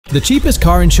The cheapest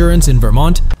car insurance in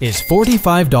Vermont is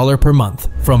 $45 per month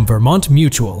from Vermont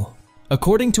Mutual,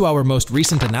 according to our most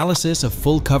recent analysis of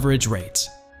full coverage rates.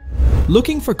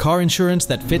 Looking for car insurance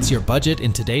that fits your budget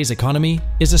in today's economy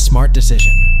is a smart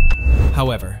decision.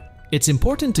 However, it's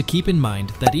important to keep in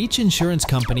mind that each insurance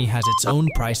company has its own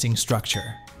pricing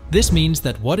structure. This means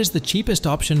that what is the cheapest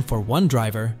option for one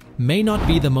driver may not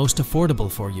be the most affordable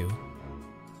for you.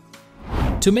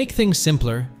 To make things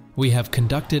simpler, we have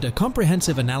conducted a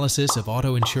comprehensive analysis of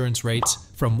auto insurance rates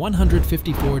from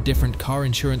 154 different car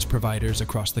insurance providers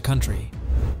across the country.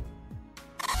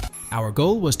 Our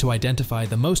goal was to identify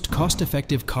the most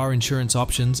cost-effective car insurance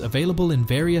options available in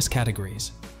various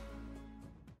categories.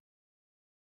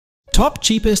 Top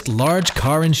cheapest large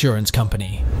car insurance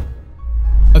company.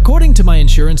 According to My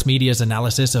Insurance Media's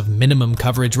analysis of minimum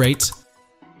coverage rates,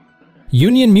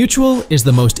 Union Mutual is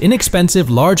the most inexpensive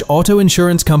large auto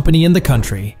insurance company in the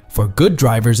country for good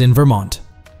drivers in Vermont.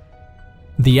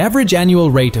 The average annual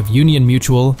rate of Union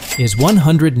Mutual is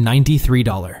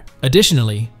 $193.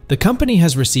 Additionally, the company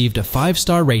has received a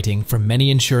 5-star rating from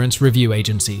many insurance review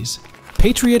agencies.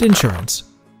 Patriot Insurance,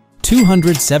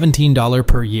 $217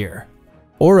 per year,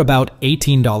 or about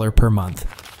 $18 per month.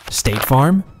 State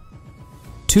Farm,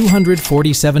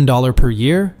 $247 per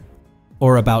year,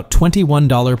 or about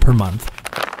 $21 per month.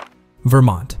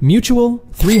 Vermont Mutual,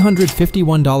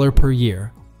 $351 per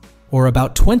year, or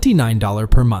about $29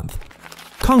 per month.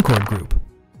 Concord Group,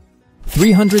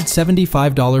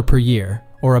 $375 per year,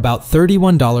 or about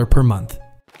 $31 per month.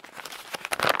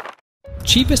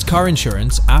 Cheapest car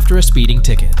insurance after a speeding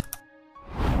ticket.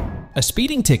 A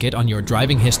speeding ticket on your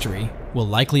driving history will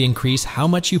likely increase how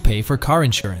much you pay for car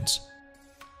insurance.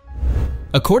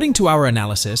 According to our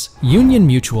analysis, Union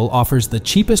Mutual offers the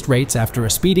cheapest rates after a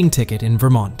speeding ticket in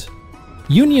Vermont.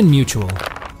 Union Mutual,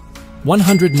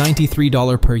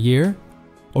 $193 per year,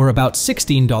 or about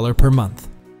 $16 per month.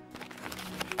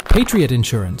 Patriot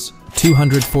Insurance,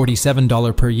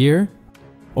 $247 per year,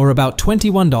 or about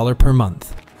 $21 per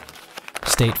month.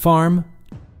 State Farm,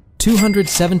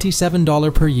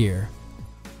 $277 per year,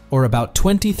 or about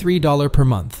 $23 per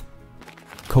month.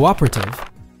 Cooperative,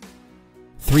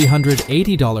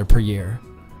 $380 per year,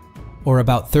 or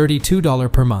about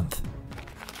 $32 per month.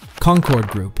 Concord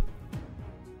Group,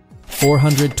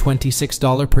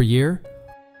 $426 per year,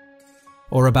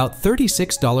 or about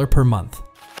 $36 per month.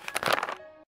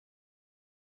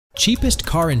 Cheapest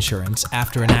car insurance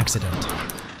after an accident.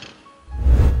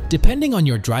 Depending on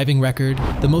your driving record,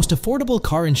 the most affordable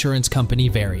car insurance company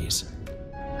varies.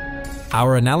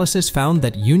 Our analysis found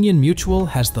that Union Mutual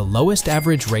has the lowest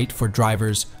average rate for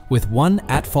drivers with one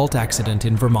at-fault accident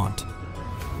in Vermont.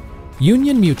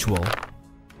 Union Mutual,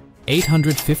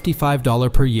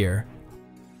 $855 per year,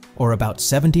 or about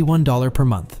 $71 per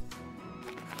month.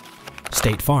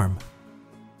 State Farm,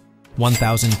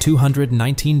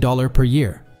 $1,219 per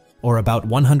year, or about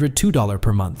 $102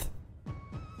 per month.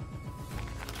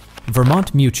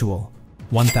 Vermont Mutual,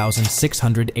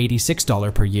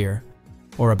 $1,686 per year,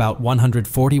 or about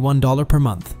 $141 per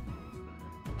month.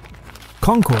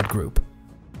 Concord Group,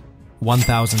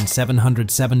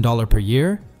 $1,707 per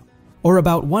year, or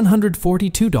about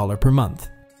 $142 per month.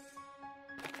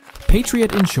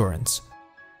 Patriot Insurance,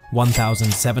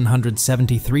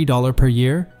 $1,773 per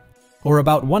year, or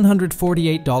about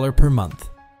 $148 per month.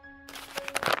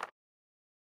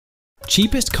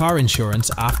 Cheapest car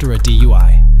insurance after a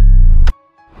DUI.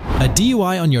 A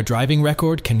DUI on your driving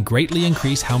record can greatly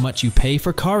increase how much you pay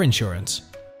for car insurance.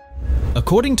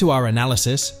 According to our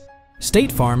analysis,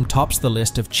 State Farm tops the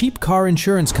list of cheap car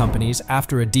insurance companies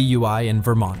after a DUI in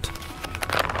Vermont.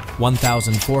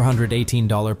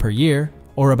 $1,418 per year,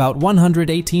 or about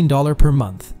 $118 per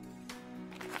month.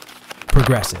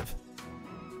 Progressive,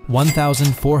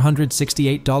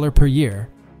 $1,468 per year,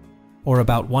 or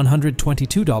about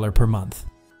 $122 per month.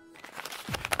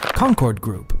 Concord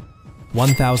Group,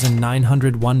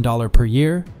 $1,901 per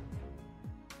year,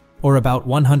 or about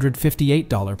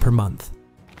 $158 per month.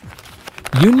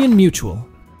 Union Mutual,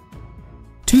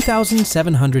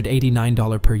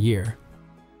 $2,789 per year,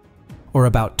 or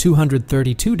about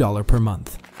 $232 per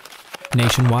month.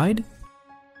 Nationwide,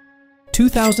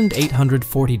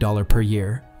 $2,840 per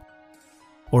year,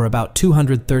 or about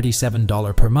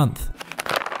 $237 per month.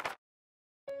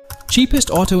 Cheapest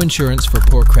auto insurance for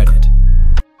poor credit.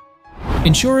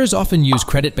 Insurers often use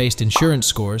credit-based insurance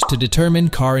scores to determine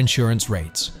car insurance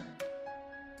rates.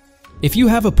 If you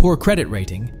have a poor credit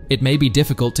rating, it may be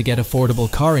difficult to get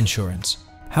affordable car insurance.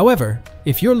 However,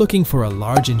 if you're looking for a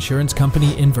large insurance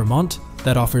company in Vermont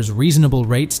that offers reasonable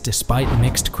rates despite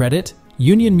mixed credit,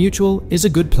 Union Mutual is a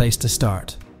good place to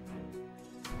start.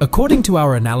 According to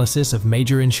our analysis of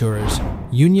major insurers,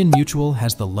 Union Mutual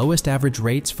has the lowest average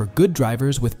rates for good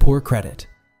drivers with poor credit.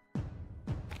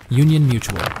 Union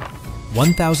Mutual,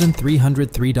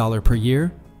 $1,303 per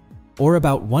year, or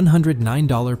about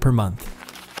 $109 per month.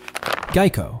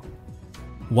 Geico,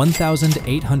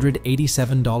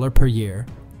 $1,887 per year,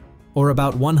 or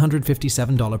about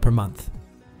 $157 per month.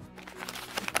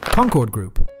 Concord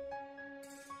Group,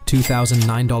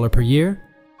 $2,009 per year,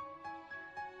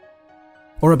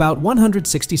 or about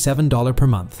 $167 per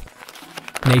month.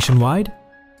 Nationwide,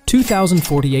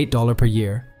 $2,048 per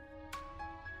year,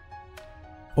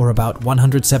 or about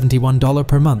 $171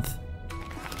 per month.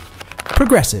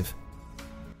 Progressive,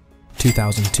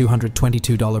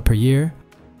 $2,222 per year,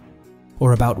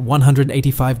 or about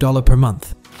 $185 per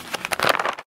month.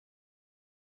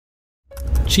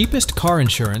 Cheapest car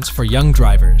insurance for young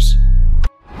drivers.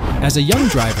 As a young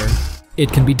driver, it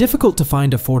can be difficult to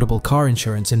find affordable car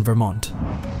insurance in Vermont.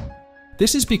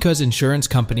 This is because insurance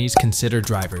companies consider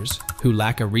drivers who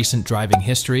lack a recent driving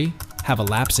history, have a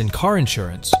lapse in car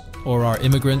insurance, or are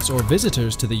immigrants or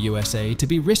visitors to the USA to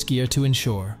be riskier to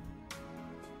insure.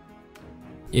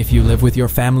 If you live with your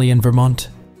family in Vermont,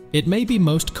 it may be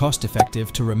most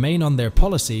cost-effective to remain on their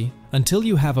policy until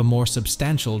you have a more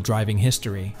substantial driving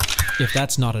history. If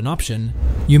that's not an option,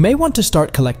 you may want to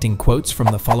start collecting quotes from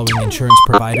the following insurance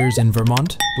providers in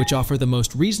Vermont, which offer the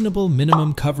most reasonable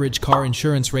minimum coverage car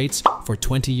insurance rates for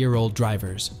 20-year-old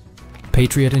drivers.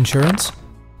 Patriot Insurance,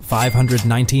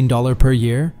 $519 per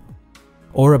year,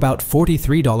 or about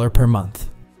 $43 per month.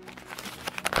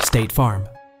 State Farm,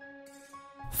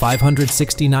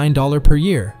 $569 per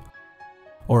year,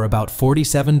 or about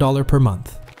 $47 per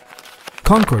month.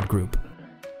 Concord Group,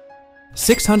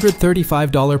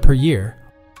 $635 per year,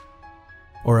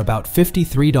 or about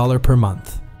 $53 per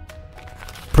month.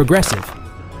 Progressive,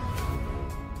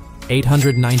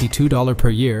 $892 per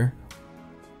year,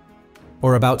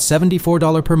 or about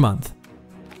 $74 per month.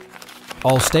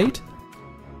 Allstate,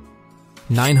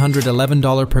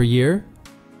 $911 per year,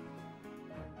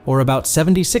 or about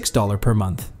 $76 per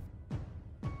month.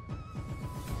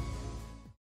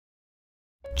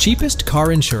 Cheapest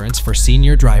car insurance for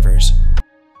senior drivers.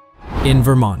 In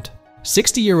Vermont,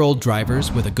 60-year-old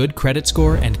drivers with a good credit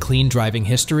score and clean driving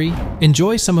history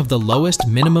enjoy some of the lowest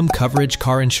minimum coverage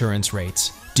car insurance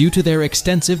rates due to their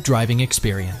extensive driving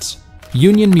experience.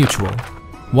 Union Mutual,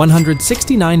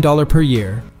 $169 per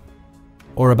year,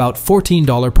 or about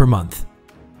 $14 per month.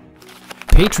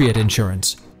 Patriot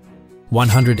Insurance,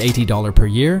 $180 per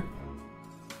year,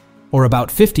 or about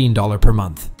 $15 per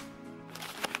month.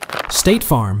 State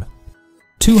Farm,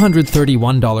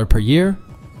 $231 per year,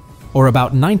 or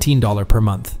about $19 per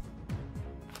month.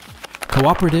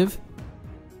 Cooperative,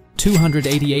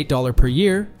 $288 per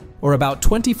year, or about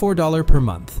 $24 per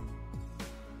month.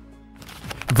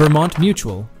 Vermont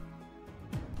Mutual,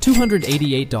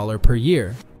 $288 per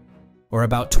year, or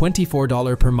about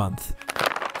 $24 per month.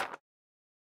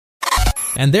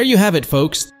 And there you have it,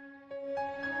 folks.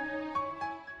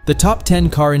 The top 10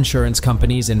 car insurance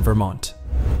companies in Vermont,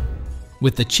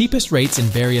 with the cheapest rates in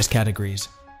various categories.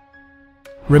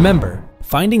 Remember,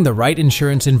 finding the right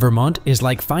insurance in Vermont is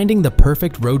like finding the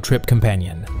perfect road trip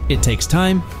companion. It takes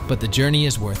time, but the journey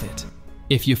is worth it.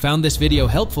 If you found this video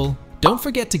helpful, don't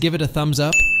forget to give it a thumbs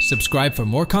up, subscribe for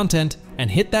more content, and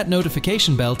hit that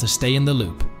notification bell to stay in the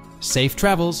loop. Safe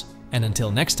travels, and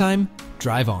until next time,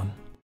 drive on.